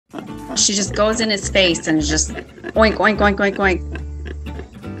She just goes in his face and is just oink, oink, oink, oink, oink.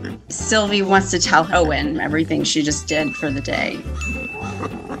 Sylvie wants to tell Owen everything she just did for the day.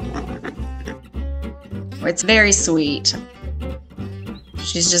 It's very sweet.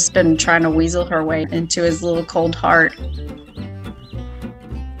 She's just been trying to weasel her way into his little cold heart.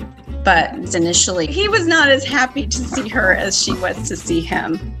 But initially, he was not as happy to see her as she was to see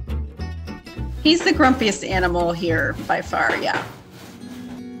him. He's the grumpiest animal here by far, yeah.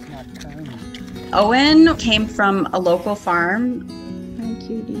 Owen came from a local farm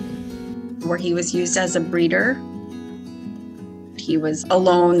where he was used as a breeder. He was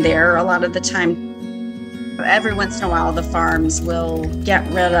alone there a lot of the time. Every once in a while, the farms will get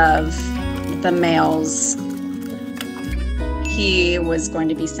rid of the males. He was going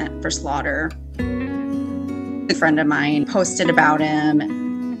to be sent for slaughter. A friend of mine posted about him.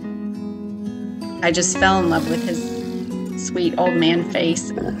 I just fell in love with his sweet old man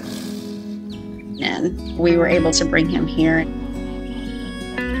face. And we were able to bring him here.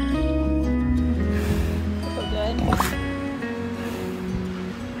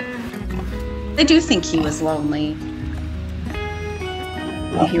 I do think he was lonely.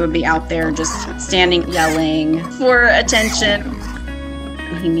 He would be out there just standing, yelling for attention.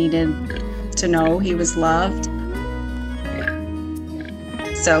 He needed to know he was loved.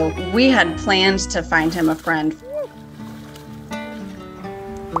 So we had planned to find him a friend.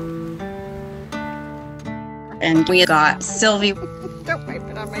 And we got Sylvie. Don't wipe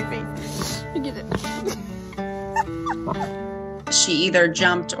it on my face. Get it. She either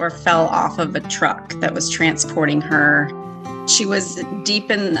jumped or fell off of a truck that was transporting her. She was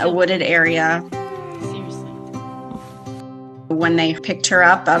deep in a wooded area. Seriously. When they picked her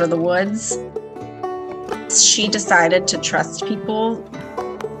up out of the woods, she decided to trust people.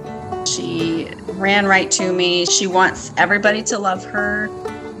 She ran right to me. She wants everybody to love her.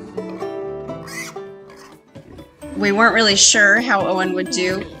 We weren't really sure how Owen would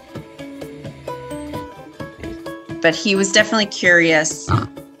do, but he was definitely curious.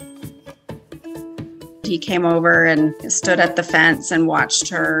 He came over and stood at the fence and watched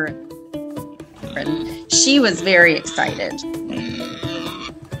her. And she was very excited.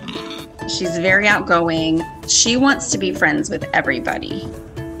 She's very outgoing. She wants to be friends with everybody.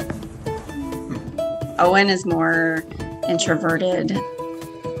 Owen is more introverted.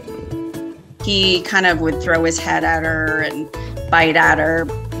 He kind of would throw his head at her and bite at her.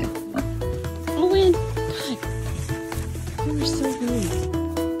 Owen, God, you were so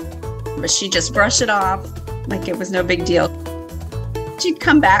good. But she'd just brush it off like it was no big deal. She'd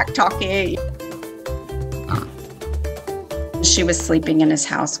come back talking. She was sleeping in his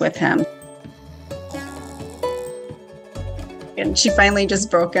house with him. And she finally just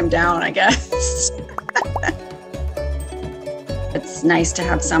broke him down, I guess. It's nice to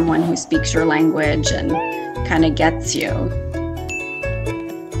have someone who speaks your language and kind of gets you.